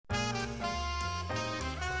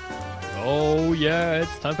Oh yeah,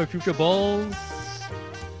 it's time for future balls.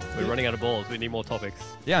 We're running out of balls. We need more topics.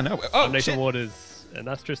 Yeah, no. I'm Nathan Waters, and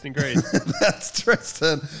that's Tristan Grace. That's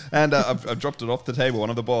Tristan. And I've dropped it off the table,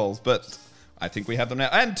 one of the balls, but I think we have them now.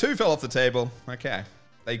 And two fell off the table. Okay.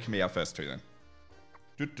 They can be our first two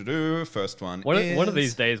then. First one is... One of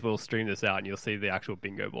these days we'll stream this out and you'll see the actual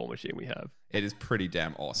bingo ball machine we have. It is pretty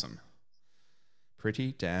damn awesome.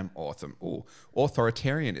 Pretty damn awesome. Ooh,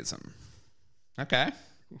 authoritarianism. Okay.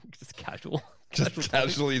 Just casual. Just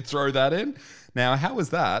casually throw that in. Now, how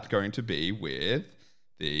is that going to be with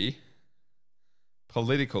the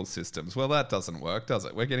political systems? Well, that doesn't work, does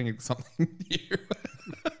it? We're getting something new.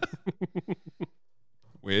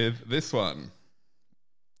 With this one.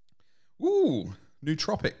 Ooh,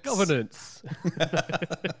 nootropics. Governance.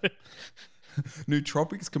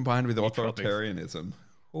 Nootropics combined with authoritarianism.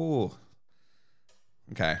 Ooh.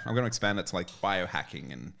 Okay, I'm going to expand it to like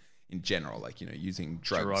biohacking and in general, like, you know, using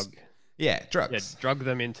drugs. Yeah, drugs. Yeah, drug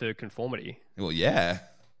them into conformity. Well, yeah.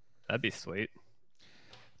 That'd be sweet.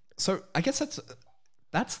 So I guess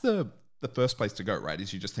that's the first place to go, right?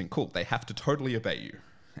 Is you just think, cool, they have to totally obey you.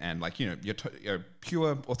 And like, you know, you're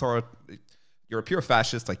pure you're a pure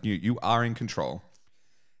fascist, like you are in control.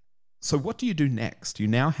 So what do you do next? You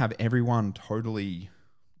now have everyone totally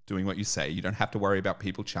doing what you say. You don't have to worry about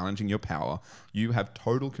people challenging your power. You have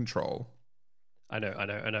total control. I know.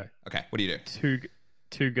 Okay, what do you do?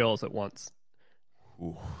 Two girls at once.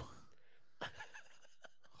 Ooh.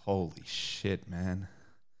 Holy shit, man.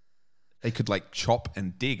 They could like chop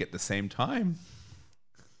and dig at the same time.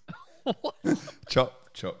 What?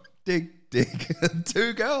 Chop, dig.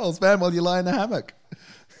 Two girls, man, while you lie in the hammock.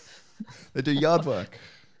 They do yard work.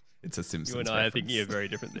 It's a Simpsons You and I reference. are thinking of very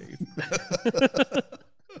different things.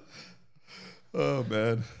 Oh,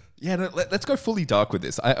 man. Yeah, no, let's go fully dark with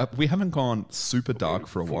this. We haven't gone super dark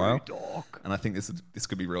for a while, Dark. and I think this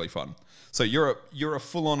could be really fun. So you're a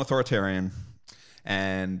full-on authoritarian,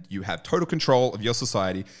 and you have total control of your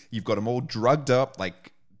society. You've got them all drugged up,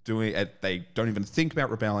 like they don't even think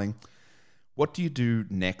about rebelling. What do you do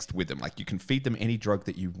next with them? Like, you can feed them any drug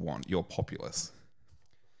that you want. You're populous.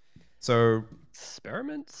 So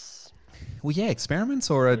Experiments? well, yeah, experiments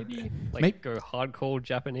or maybe go hardcore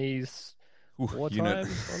Japanese wartime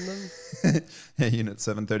on them. Yeah, Unit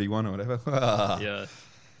 731 or whatever. Yeah.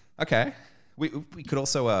 Okay. We could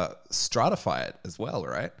also stratify it as well,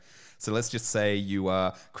 right? So let's just say you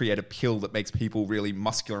create a pill that makes people really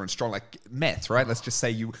muscular and strong, like meth, right? Let's just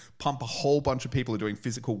say you pump a whole bunch of people who are doing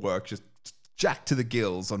physical work, just jacked to the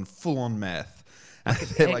gills on full-on meth. And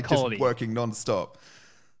they're like just working non-stop.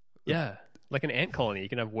 Yeah. Like an ant colony. You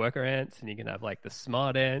can have worker ants and you can have like the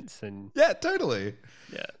smart ants and... Yeah, totally.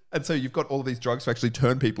 Yeah. And so you've got all of these drugs to actually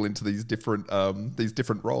turn people into these different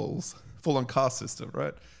roles. Full-on caste system,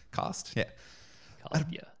 right? Caste? Yeah.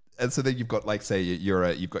 Yeah. And so then you've got, like, say,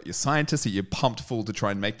 you've got your scientists that you're pumped full to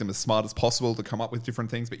try and make them as smart as possible to come up with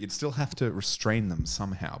different things, but you'd still have to restrain them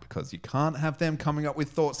somehow because you can't have them coming up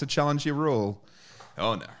with thoughts to challenge your rule.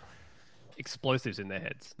 Oh, no. Explosives in their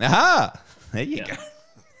heads. Aha! There you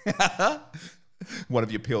go. One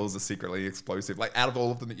of your pills is secretly explosive. Like, out of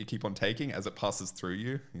all of them that you keep on taking, as it passes through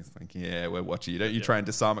you, you're thinking, yeah, we're watching you. Don't you try and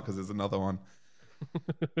disarm it because there's another one.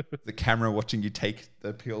 The camera watching you take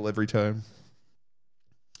the pill every time.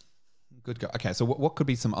 Good go. Okay, so what could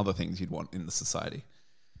be some other things you'd want in the society?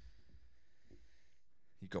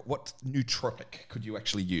 You got what nootropic could you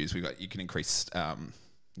actually use? You can increase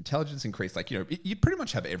intelligence, increase, like, you know, you pretty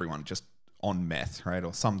much have everyone just on meth, right,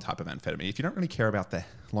 or some type of amphetamine. If you don't really care about the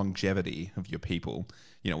longevity of your people,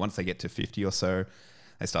 you know, once they get to 50 or so,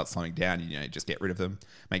 they start slowing down. You know, just get rid of them.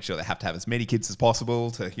 Make sure they have to have as many kids as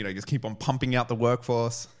possible to, you know, just keep on pumping out the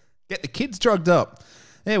workforce. Get the kids drugged up.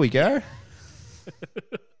 There we go.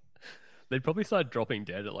 They'd probably start dropping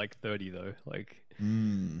dead at like 30 though. Like,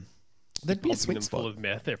 there'd be a sweet them spot. full of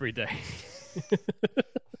meth every day.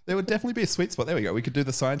 There would definitely be a sweet spot. There we go. We could do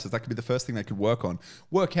the scientists. That could be the first thing they could work on.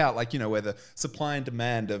 Work out, like, you know, where the supply and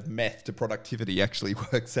demand of meth to productivity actually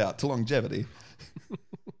works out to longevity.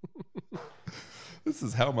 This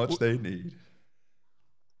is how much they need.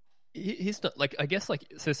 He's not like, I guess, like,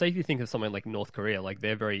 so say if you think of something like North Korea, like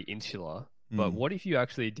they're very insular. But what if you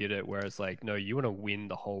actually did it where it's like, no, you want to win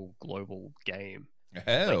the whole global game.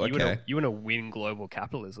 Oh, like, okay. You want to win global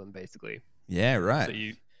capitalism, basically. Yeah,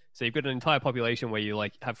 right. So you've got an entire population where you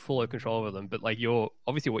like have full control over them, but like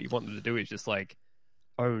obviously what you want them to do is just like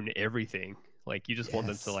own everything. Like you just want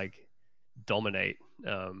them to like dominate.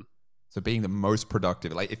 So being the most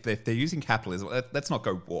productive, like if they're using capitalism, let's not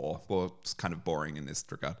go war. War's kind of boring in this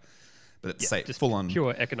regard. But it's say just full on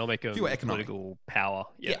pure economic political power.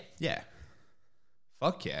 Yeah.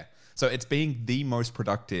 Fuck yeah. So it's being the most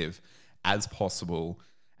productive as possible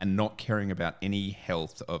and not caring about any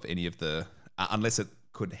health of any of the, unless it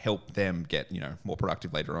could help them get, more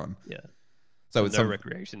productive later on. Yeah. So it's no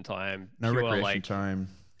recreation time. No pure, recreation time.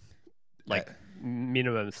 Like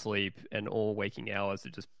minimum sleep, and all waking hours are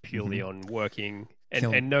just purely on working,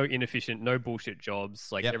 and no inefficient, no bullshit jobs.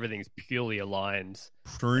 Like everything's purely aligned.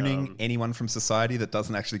 Pruning anyone from society that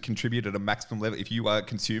doesn't actually contribute at a maximum level. If you are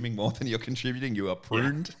consuming more than you're contributing, you are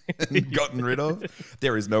pruned and gotten rid of.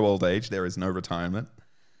 There is no old age. There is no retirement.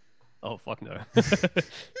 Oh, fuck no.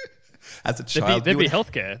 As a child, there'd be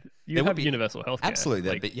healthcare. You have universal healthcare.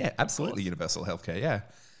 Absolutely. Absolutely universal healthcare. Yeah.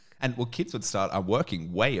 And kids would start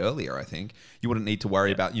working way earlier, I think. You wouldn't need to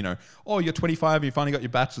worry about, you're 25, you finally got your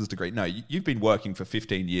bachelor's degree. No, you've been working for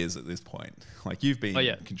 15 years at this point. Like, you've been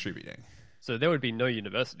contributing. So there would be no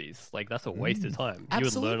universities. Like, that's a waste of time.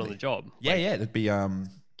 Absolutely. You would learn on the job. Yeah, it'd be get them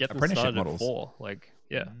apprenticeship started models. At 4. Like,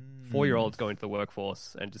 4-year-olds go into the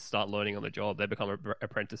workforce and just start learning on the job. They become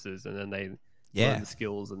apprentices, and then they learn the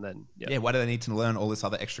skills, and then why do they need to learn all this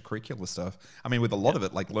other extracurricular stuff? I mean, with a lot of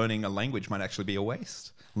it, like learning a language might actually be a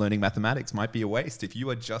waste. Learning mathematics might be a waste if you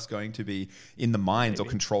are just going to be in the mines or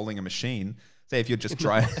controlling a machine. Say if you're just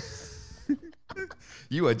trying,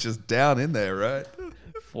 you are just down in there, right?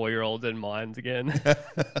 4-year-olds in mines again.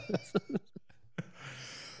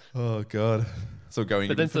 Oh god. So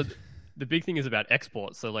the big thing is about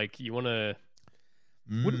exports. So like, you want to.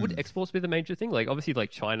 Would exports be the major thing? Like, obviously, like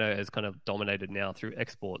China has kind of dominated now through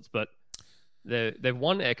exports, but they've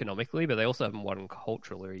won economically, but they also haven't won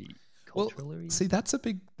culturally. Well, see, that's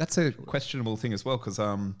a questionable thing as well, because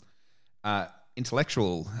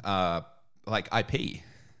intellectual like IP,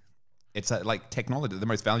 it's like technology. The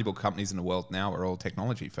most valuable companies in the world now are all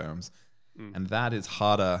technology firms, and that is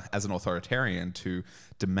harder as an authoritarian to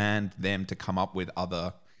demand them to come up with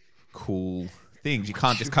other cool things. You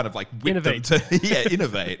can't just kind of like whip innovate. them to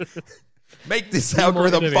innovate. Make this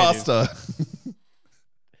algorithm faster.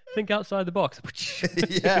 Think outside the box.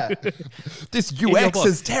 Yeah. This UX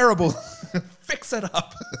is terrible. Fix it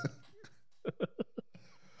up.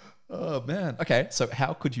 Oh man. Okay, so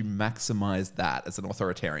how could you maximize that as an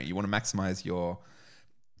authoritarian? You want to maximize your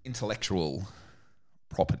intellectual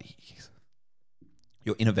property,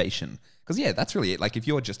 your innovation. Because that's really it. Like, if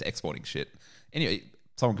you're just exporting shit, anyway,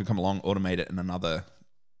 someone could come along, automate it, and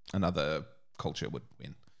another culture would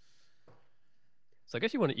win. So I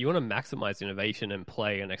guess you want to maximize innovation and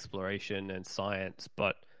play and exploration and science,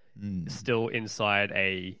 but still inside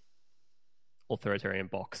a authoritarian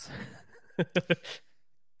box.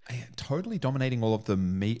 Totally dominating all of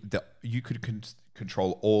you could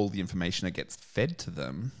control all the information that gets fed to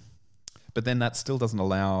them, but then that still doesn't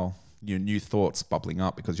allow new thoughts bubbling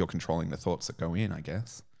up because you're controlling the thoughts that go in, I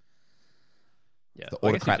guess. Yeah, the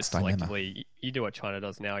autocrat's dilemma. You do what China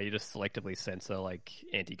does now. You just selectively censor like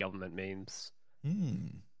anti-government memes,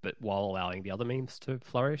 but while allowing the other memes to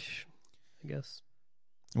flourish, I guess.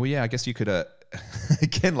 Well, yeah, I guess you could,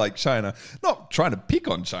 again, like China, not trying to pick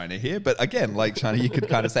on China here, but again, like China, you could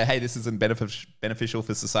kind of say, hey, this isn't beneficial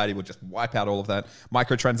for society. We'll just wipe out all of that.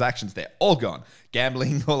 Microtransactions, they're all gone.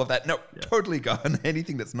 Gambling, all of that. No, totally gone.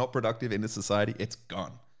 Anything that's not productive in the society, it's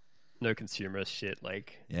gone. No consumerist shit.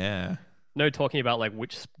 Like, yeah. No talking about like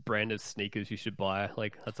which brand of sneakers you should buy.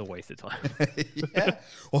 Like, that's a waste of time. Yeah.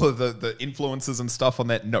 Or the influencers and stuff on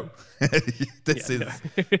that. No. This is...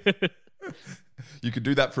 You could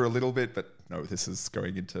do that for a little bit, but no, this is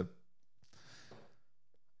going into...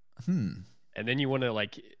 And then you want to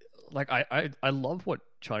like I love what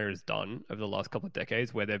China has done over the last couple of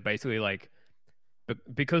decades, where they're basically like,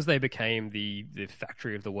 because they became the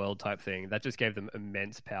factory of the world type thing, that just gave them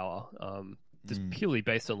immense power. Just purely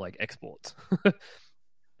based on like exports.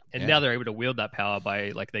 And now they're able to wield that power by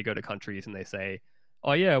like, they go to countries and they say,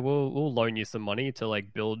 oh yeah, we'll loan you some money to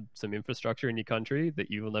like build some infrastructure in your country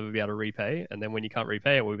that you will never be able to repay. And then when you can't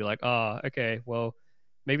repay it, we'll be like, okay, well,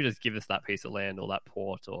 maybe just give us that piece of land or that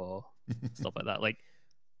port or stuff like that. Like,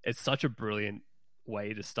 it's such a brilliant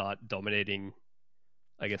way to start dominating,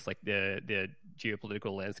 I guess, like the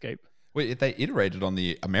geopolitical landscape. Well, they iterated on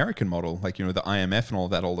the American model, like, the IMF and all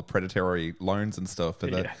that, all the predatory loans and stuff.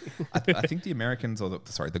 But I think the Americans, or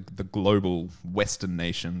the global Western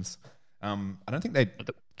nations, I don't think they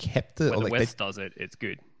kept it. When the West does it, it's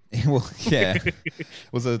good. Well, yeah.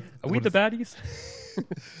 Are we the baddies?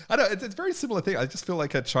 I know, it's a very similar thing. I just feel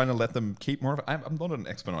like China let them keep more of it. I'm not an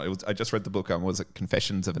expert on it. I just read the book, was it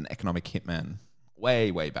Confessions of an Economic Hitman?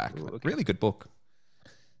 Way, way back. Ooh, okay. Really good book.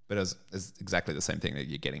 But it's exactly the same thing, that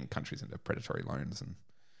you're getting countries into predatory loans and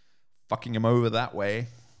fucking them over that way.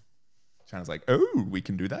 China's like, oh, we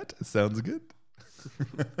can do that? It sounds good.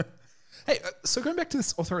 Hey, so going back to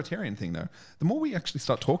this authoritarian thing, though, the more we actually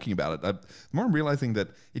start talking about it, the more I'm realizing that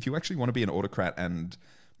if you actually want to be an autocrat and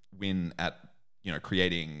win at,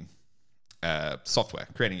 creating software,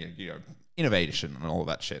 creating, innovation and all of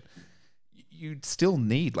that shit, you still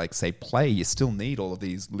need, like, say, play. You still need all of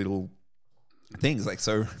these little things. Like,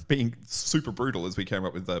 so being super brutal, as we came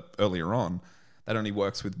up with earlier on, that only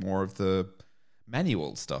works with more of the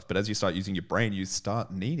manual stuff. But as you start using your brain, you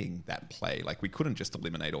start needing that play. Like, we couldn't just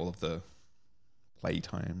eliminate all of the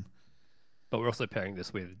playtime. But we're also pairing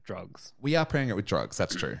this with drugs. We are pairing it with drugs.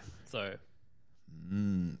 That's true. So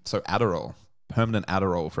Adderall, permanent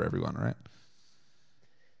Adderall for everyone, right?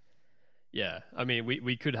 Yeah, I mean,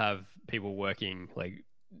 we could have people working like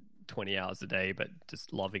 20 hours a day, but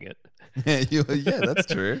just loving it. Yeah, that's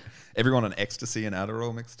true. Everyone on ecstasy and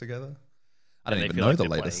Adderall mixed together. I don't even know like the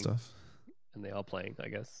latest stuff. And they are playing, I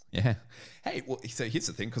guess. Yeah. Hey, well, so here's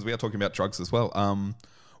the thing, because we are talking about drugs as well.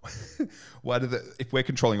 Why if we're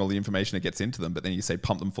controlling all the information that gets into them, but then you say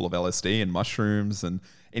pump them full of LSD and mushrooms and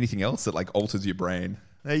anything else that like alters your brain?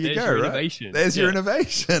 There's go, your right? Innovation. There's your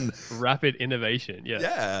innovation. Rapid innovation. Yeah.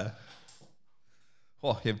 Yeah.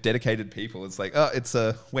 Oh, you have dedicated people. It's like, oh, it's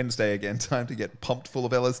a Wednesday again. Time to get pumped full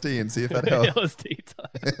of LSD and see if that helps. LSD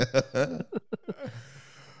time.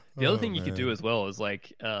 The other thing you could do as well is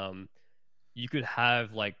like, you could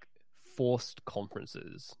have like forced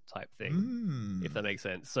conferences type thing, if that makes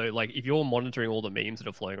sense. So like, if you're monitoring all the memes that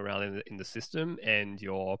are flowing around in the system and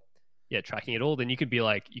you're tracking it all, then you could be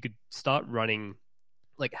like, you could start running,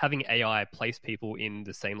 like having AI place people in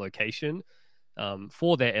the same location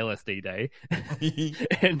for their LSD day,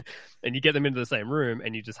 and you get them into the same room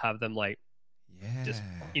and you just have them like just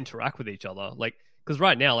interact with each other, like, because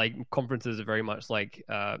right now like conferences are very much like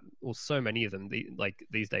well, so many of them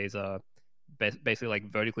these days are basically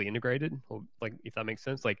like vertically integrated, or like, if that makes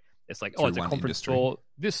sense, like it's like, oh, it's a conference industry for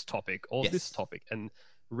this topic or this topic, and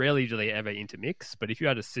rarely do they ever intermix. But if you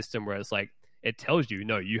had a system where it's like, it tells you,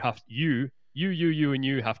 no, you have you and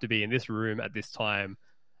you have to be in this room at this time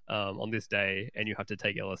on this day, and you have to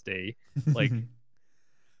take LSD, like,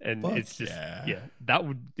 and it's just that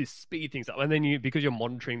would just speed things up. And then because you're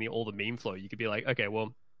monitoring all the meme flow, you could be like, okay,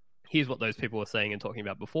 well, here's what those people were saying and talking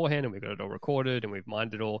about beforehand, and we've got it all recorded and we've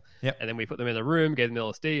mined it all. Yep. And then we put them in the room, gave them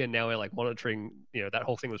LSD, and now we're like monitoring, that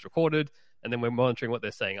whole thing was recorded, and then we're monitoring what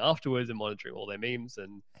they're saying afterwards and monitoring all their memes.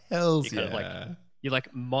 And you're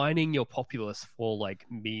like mining your populace for like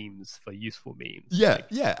memes, for useful memes. Yeah, like,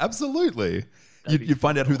 yeah, absolutely. You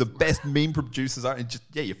find out who the best meme producers are, and just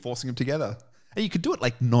you're forcing them together. And you could do it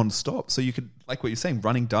like non-stop. So you could, like what you're saying,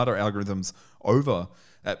 running data algorithms over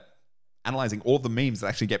analyzing all the memes that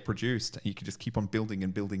actually get produced. And you could just keep on building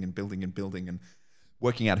and building and building and building and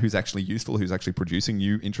working out who's actually useful, who's actually producing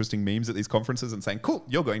new interesting memes at these conferences, and saying, cool,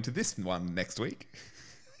 you're going to this one next week.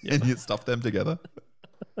 Yeah. And you stuff them together.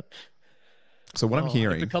 So what I'm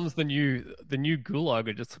hearing... It becomes the new gulag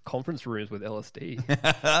are just conference rooms with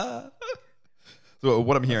LSD. So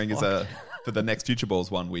what I'm hearing is for the next Future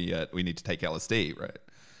Balls one, we need to take LSD, right?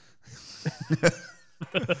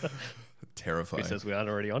 Terrifying. Who says we aren't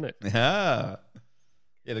already on it? Yeah.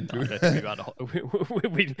 Yeah,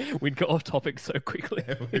 we'd go off topic so quickly.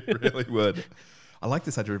 Yeah, we really would. I like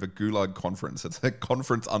this idea of a gulag conference. It's a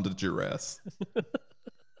conference under duress.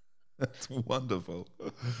 That's wonderful.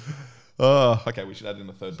 Oh, okay, we should add in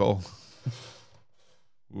a third bowl.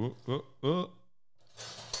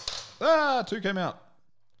 Two came out.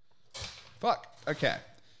 Fuck. Okay.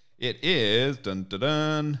 It is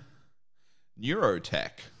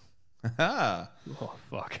Neurotech. Oh,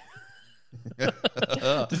 fuck.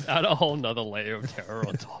 Just add a whole nother layer of terror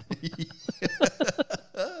on top.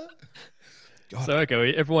 So,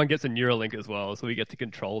 okay, everyone gets a Neuralink as well, so we get to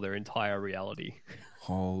control their entire reality.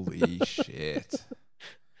 Holy shit.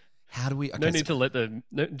 How do we... Okay, no need to let them...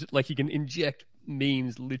 you can inject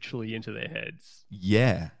memes literally into their heads.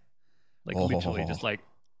 Yeah. Literally, just like...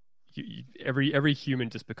 every human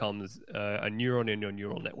just becomes a neuron in your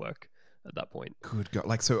neural network at that point. Good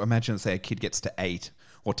God. So imagine, say, a kid gets to 8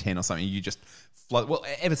 or 10 or something, you just flood... Well,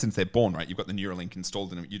 ever since they're born, right, you've got the Neuralink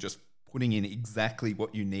installed in them, you're just putting in exactly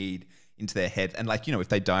what you need into their head. And if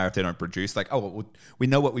they die or if they don't produce, we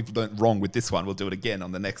know what we've learned wrong with this one, we'll do it again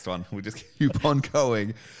on the next one. We'll just keep on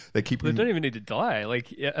going. They don't even need to die.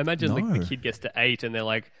 Imagine the kid gets to 8 and they're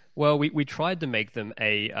like, well, we tried to make them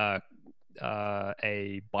a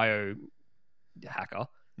bio hacker,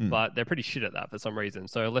 but they're pretty shit at that for some reason.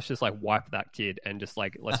 So let's just wipe that kid and just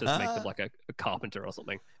let's just make them a carpenter or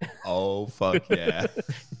something. Oh, fuck yeah.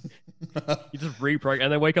 You just reprogram,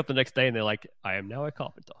 and they wake up the next day and they're like, I am now a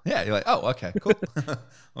carpenter. Yeah, you're like, oh, okay, cool.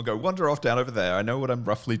 I'll go wander off down over there. I know what I'm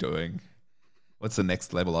roughly doing. What's the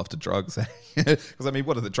next level after drugs? Because I mean,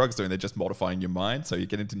 what are the drugs doing? They're just modifying your mind. So you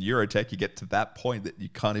get into neurotech, you get to that point that you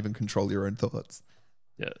can't even control your own thoughts.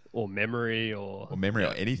 Yeah, or memory, or memory,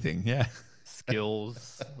 or anything. Yeah.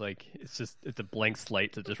 skills. Like it's a blank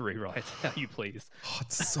slate to just rewrite how you please. Oh,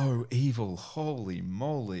 it's so evil. Holy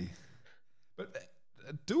moly. But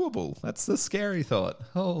doable. That's the scary thought.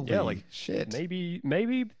 Holy like shit.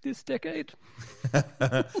 Maybe this decade.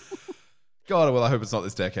 God, well, I hope it's not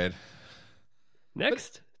this decade.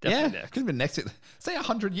 Next? Definitely next. Could have been next. Say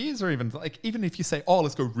 100 years, or even if you say, oh,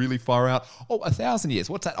 let's go really far out. Oh, 1,000 years.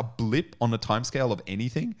 What's that? A blip on the timescale of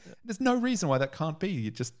anything? There's no reason why that can't be. You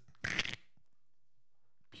just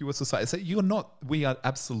pure society. So we are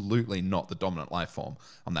absolutely not the dominant life form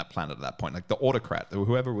on that planet at that point. Like the autocrat, or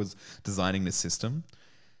whoever was designing this system,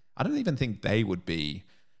 I don't even think they would be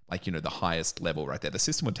like, the highest level right there. The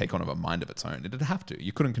system would take on a mind of its own. It'd have to.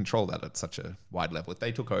 You couldn't control that at such a wide level. If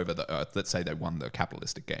they took over the Earth, let's say they won the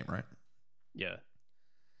capitalistic game, right? Yeah.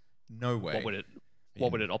 No way. What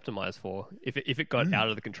would it optimize for? If it got out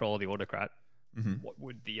of the control of the autocrat, what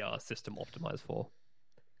would the system optimize for?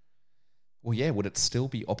 Well, yeah, would it still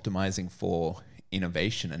be optimizing for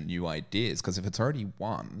innovation and new ideas? Because if it's already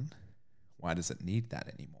won, why does it need that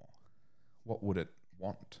anymore? What would it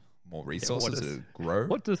want? More resources to grow?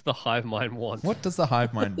 What does the hive mind want? What does the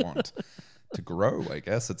hive mind want? To grow, I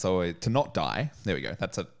guess. It's always to not die. There we go.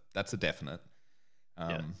 That's a definite.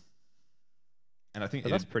 And I think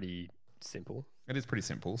that's pretty simple. It is pretty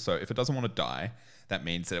simple. So if it doesn't want to die, that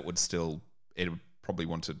means that it would probably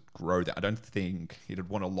want to grow that. I don't think it would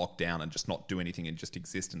want to lock down and just not do anything and just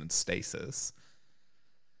exist in stasis.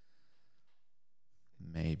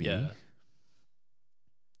 Maybe. Yeah.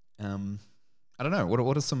 I don't know.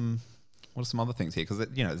 What are some other things here? Because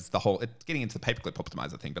it's the whole getting into the paperclip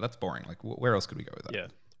optimizer thing, but that's boring. Like, where else could we go with that? Yeah,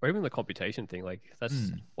 or even the computation thing. Like,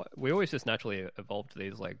 that's we always just naturally evolved to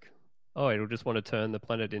these. Like, oh, it'll just want to turn the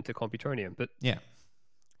planet into computonium, but yeah,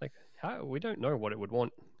 like how we don't know what it would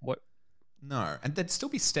want. What? No, and there'd still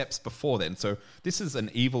be steps before then. So this is an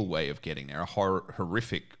evil way of getting there, a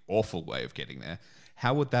horrific, awful way of getting there.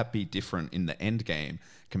 How would that be different in the end game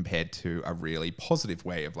compared to a really positive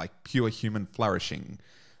way of like pure human flourishing,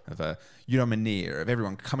 of a eudaimonia, of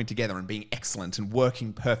everyone coming together and being excellent and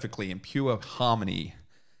working perfectly in pure harmony,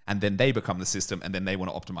 and then they become the system, and then they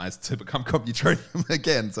want to optimize to become computonium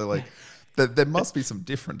again. So like, there must be some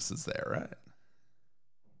differences there, right?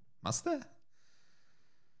 Must there?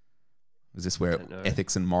 Is this where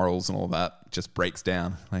ethics and morals and all that just breaks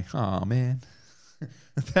down? Like, oh man,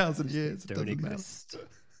 1,000 years don't exist.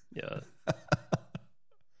 Yeah.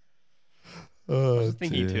 I was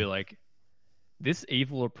thinking too, like, this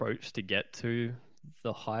evil approach to get to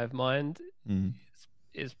the hive mind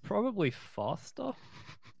is probably faster.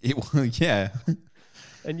 Yeah.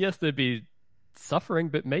 And yes, there'd be suffering,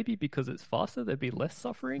 but maybe because it's faster, there'd be less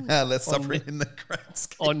suffering. Less suffering in the grand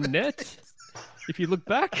scheme. On net, if you look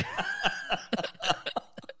back.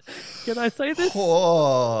 Can I say this?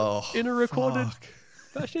 In a recorded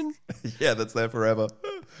fashion? Yeah, that's there forever.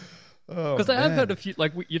 Because I have heard a few,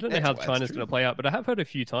 like, you don't know how China's going to play out, but I have heard a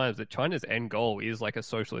few times that China's end goal is like a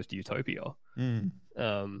socialist utopia.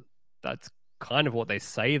 That's kind of what they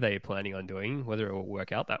say they're planning on doing, whether it will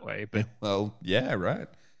work out that way. But well, yeah, right.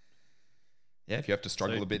 Yeah, if you have to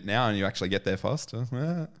struggle a bit now and you actually get there faster.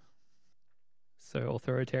 Yeah. So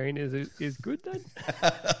authoritarian is good then?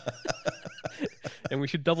 And we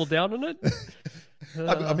should double down on it?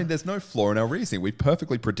 I mean, there's no flaw in our reasoning. We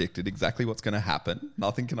perfectly predicted exactly what's going to happen.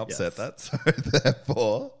 Nothing can upset that. So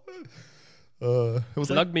therefore, it was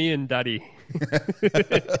Slug me in, daddy.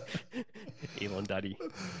 Elon daddy.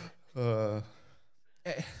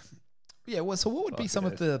 Yeah, well, so what would be some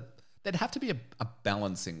of the... There'd have to be a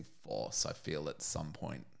balancing force, I feel, at some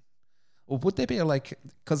point. Or would there be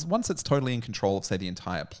because once it's totally in control of, say, the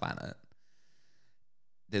entire planet,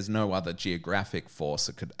 there's no other geographic force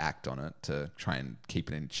that could act on it to try and keep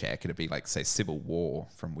it in check. It'd be like, say, civil war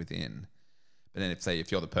from within. But then if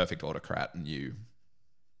you're the perfect autocrat and you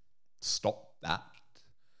stop that,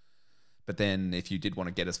 but then if you did want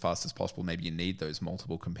to get as fast as possible, maybe you need those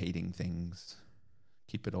multiple competing things.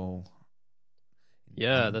 Keep it all.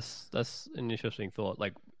 Yeah, that's an interesting thought.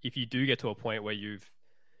 Like, if you do get to a point where you've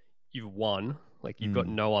won, like you've got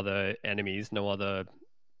no other enemies, no other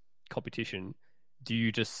competition, do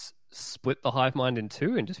you just split the hive mind in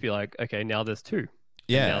two and just be like, okay, now there's two.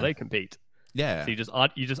 Yeah. And now they compete. Yeah. So you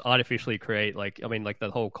just artificially create, like, I mean, like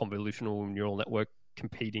the whole convolutional neural network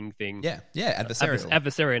competing thing. Yeah. Yeah.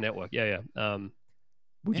 Adversarial network. Yeah.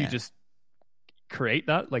 Would you just create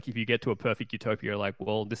that? Like, if you get to a perfect utopia, you're like,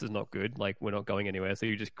 well, this is not good. Like, we're not going anywhere. So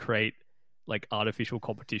you just create like artificial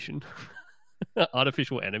competition.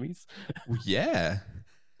 Artificial enemies. Well, yeah.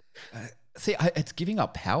 See, it's giving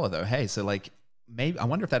up power though. Hey, so like maybe I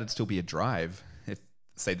wonder if that'd still be a drive if,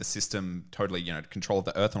 say, the system totally, control of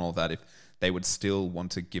the Earth and all of that. If they would still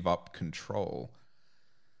want to give up control,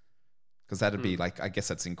 because that'd be like, I guess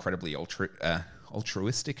that's incredibly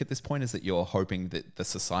altruistic at this point. Is that you're hoping that the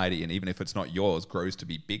society, and even if it's not yours, grows to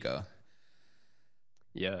be bigger.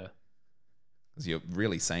 Yeah. Because you're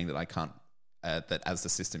really saying that I can't, that as the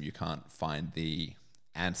system you can't find the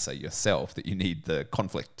answer yourself. That you need the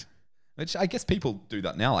conflict. Which I guess people do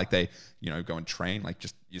that now. Like they, go and train, like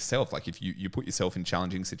just yourself. Like if you put yourself in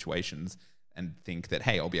challenging situations and think that,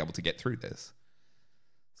 hey, I'll be able to get through this.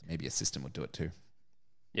 So maybe a system would do it too.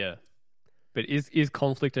 Yeah. But is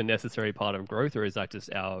conflict a necessary part of growth, or is that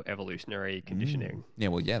just our evolutionary conditioning? Yeah,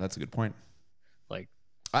 well, yeah, that's a good point. Like,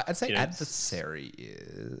 I'd say adversary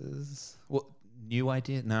is... Well, new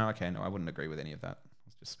idea? No, okay, no, I wouldn't agree with any of that.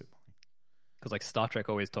 It's just spitballing. Because like Star Trek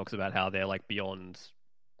always talks about how they're like beyond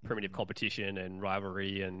primitive competition and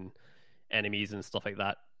rivalry and enemies and stuff like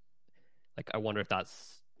that. Like, I wonder if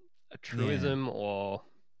that's a truism or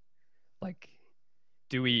like,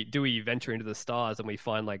 do we venture into the stars and we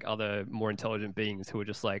find like other more intelligent beings who are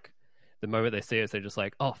just like, the moment they see us, they're just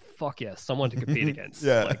like, oh fuck yeah, someone to compete against.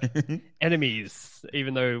 Yeah, like enemies,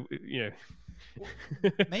 even though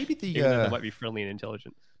maybe even though they might be friendly and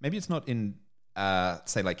intelligent. Maybe it's not in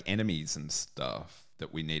say like enemies and stuff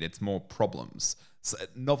that we need. It's more problems. So,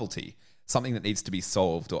 novelty, something that needs to be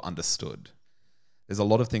solved or understood. There's a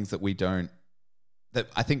lot of things that we don't, that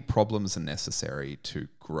I think problems are necessary to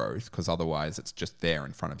growth, because otherwise it's just there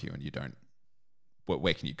in front of you and you don't,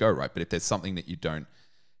 where can you go, right? But if there's something that you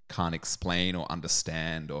can't explain or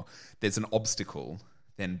understand, or there's an obstacle,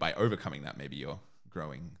 then by overcoming that, maybe you're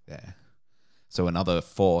growing there. So another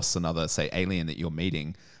force, another, say, alien that you're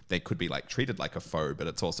meeting, they could be like treated like a foe, but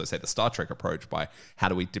it's also, say, the Star Trek approach by how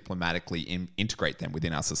do we diplomatically integrate them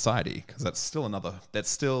within our society? Because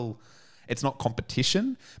it's not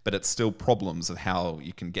competition, but it's still problems of how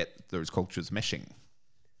you can get those cultures meshing.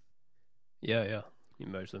 Yeah, you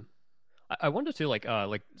merge them. I wonder too, like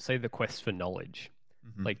say the quest for knowledge.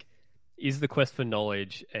 Mm-hmm. Like, is the quest for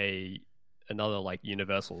knowledge another like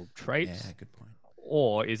universal trait? Yeah, good point.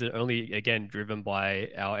 Or is it only, again, driven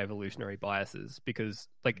by our evolutionary biases? Because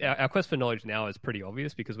like our quest for knowledge now is pretty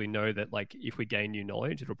obvious, because we know that like if we gain new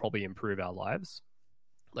knowledge, it'll probably improve our lives.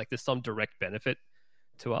 Like there's some direct benefit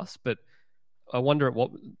to us, but I wonder at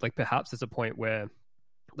what, like perhaps there's a point where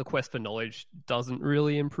the quest for knowledge doesn't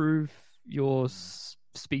really improve your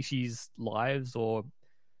species' lives or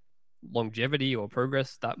longevity or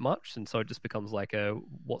progress that much, and so it just becomes like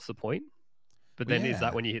what's the point? But then is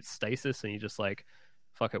that when you hit stasis and you just like,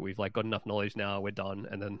 fuck it, we've like got enough knowledge now, we're done,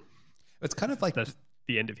 and then it's kind of like that's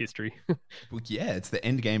the end of history. Well, yeah, it's the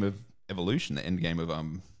end game of evolution, the end game of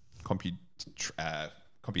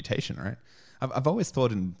computation, right? I've always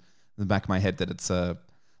thought in the back of my head that it's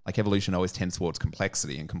like evolution always tends towards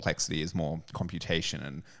complexity, and complexity is more computation,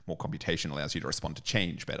 and more computation allows you to respond to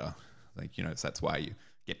change better. Like, so that's why you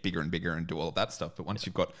get bigger and bigger and do all of that stuff. But once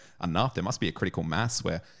you've got enough, there must be a critical mass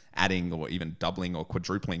where adding or even doubling or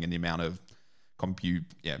quadrupling in the amount of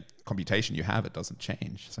computation you have, it doesn't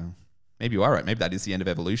change. So maybe you are right. Maybe that is the end of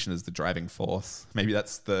evolution, as the driving force. Maybe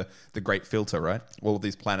that's the great filter, right? All of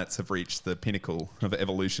these planets have reached the pinnacle of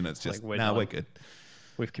evolution. It's just, like, we're good.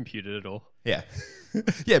 We've computed it all. Yeah.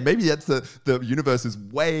 Yeah, maybe that's the universe is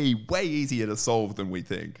way, way easier to solve than we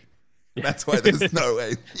think. Yeah. That's why there's no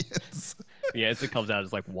aliens. Yeah, it comes out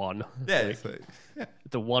as like one. Yeah,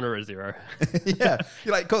 it's a 1 or a 0. Yeah,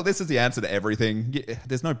 you're like, cool, this is the answer to everything. Yeah,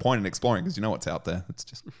 there's no point in exploring because you know what's out there. It's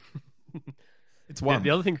just, it's one. The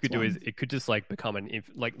other thing it could do is it could just like become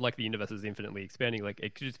like the universe is infinitely expanding. Like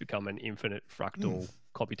it could just become an infinite fractal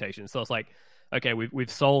computation. So it's like, okay,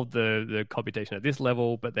 we've solved the computation at this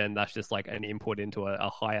level, but then that's just like an input into a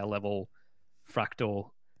higher level fractal,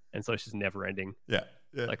 and so it's just never ending. Yeah.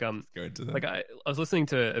 Yeah, like I was listening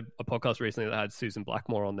to a podcast recently that had Susan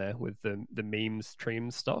Blackmore on there with the memes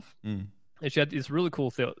stream stuff, and she had this really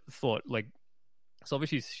cool thought. Like, so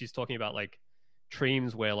obviously she's talking about like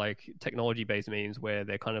streams where like technology based memes where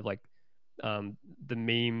they're kind of like the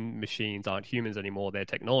meme machines aren't humans anymore; they're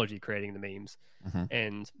technology creating the memes,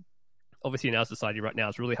 and obviously in our society right now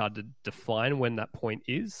it's really hard to define when that point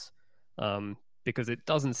is. Because it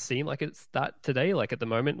doesn't seem like it's that today. Like at the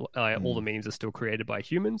moment, all the memes are still created by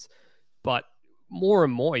humans. But more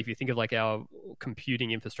and more, if you think of like our computing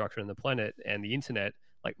infrastructure on the planet and the internet,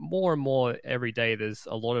 like more and more every day, there's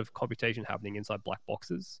a lot of computation happening inside black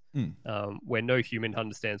boxes where no human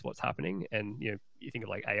understands what's happening. And, you think of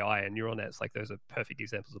like AI and neural nets, like those are perfect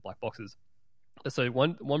examples of black boxes. So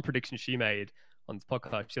one prediction she made on this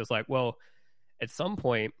podcast, she was like, well, at some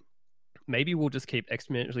point, maybe we'll just keep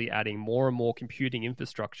exponentially adding more and more computing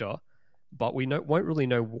infrastructure, but we won't really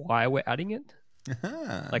know why we're adding it.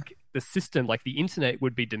 Like the system, like the internet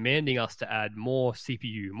would be demanding us to add more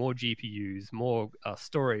CPU, more GPUs, more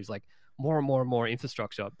storage, like more and more and more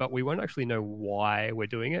infrastructure, but we won't actually know why we're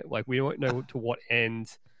doing it. Like we won't know to what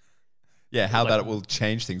end. Yeah, how that it will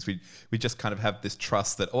change things. We just kind of have this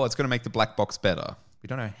trust that, oh, it's going to make the black box better. We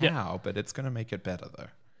don't know how, but it's going to make it better, though.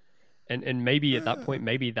 And maybe at that point,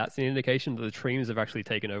 maybe that's an indication that the Tremes have actually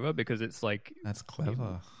taken over, because it's like... That's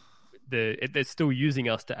clever. They're still using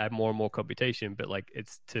us to add more and more computation, but like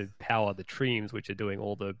it's to power the Tremes, which are doing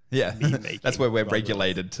all the meme making. That's where we're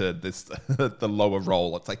regulated to this the lower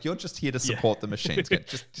role. It's like, you're just here to support the machines.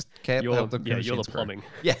 Just care about the machines. You're the plumbing.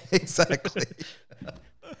 Yeah, exactly.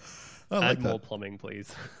 Add more plumbing,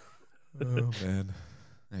 please. Oh, man.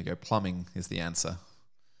 There you go. Plumbing is the answer.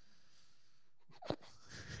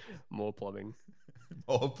 More plumbing.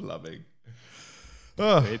 More plumbing.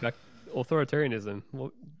 Okay, back authoritarianism.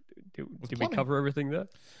 Did we cover everything there?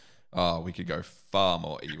 Oh, we could go far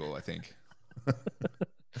more evil, I think.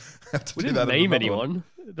 We didn't maim anyone.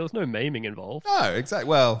 There was no maiming involved. No, exactly.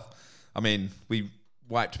 Well, I mean, we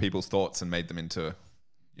wiped people's thoughts and made them into,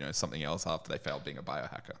 something else after they failed being a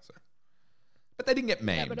biohacker. So. But they didn't get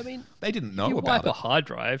maimed. Yeah, but I mean, they didn't know about it. You wipe a hard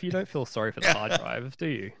drive, you don't feel sorry for the hard drive, do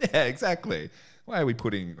you? Yeah, exactly. Why are we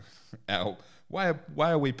putting why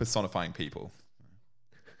are we personifying people?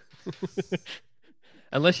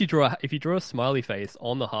 Unless if you draw a smiley face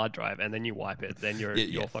on the hard drive and then you wipe it, then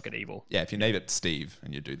you're fucking evil. Yeah, if you name it Steve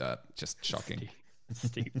and you do that, just shocking.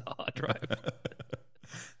 Steve the hard drive.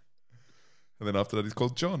 And then after that, he's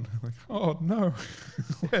called John. I'm like, oh no,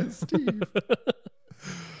 where's Steve?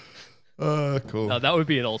 Cool. That would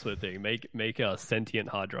be an ultimate thing. Make sentient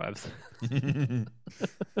hard drives.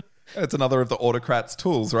 It's another of the autocrats'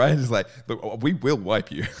 tools, right? It's like, look, we will wipe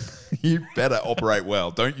you. You better operate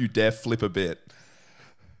well. Don't you dare flip a bit.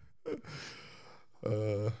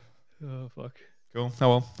 Oh, fuck. Cool. Oh,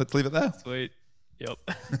 well, let's leave it there. Sweet. Yep.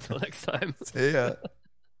 Until next time. See ya.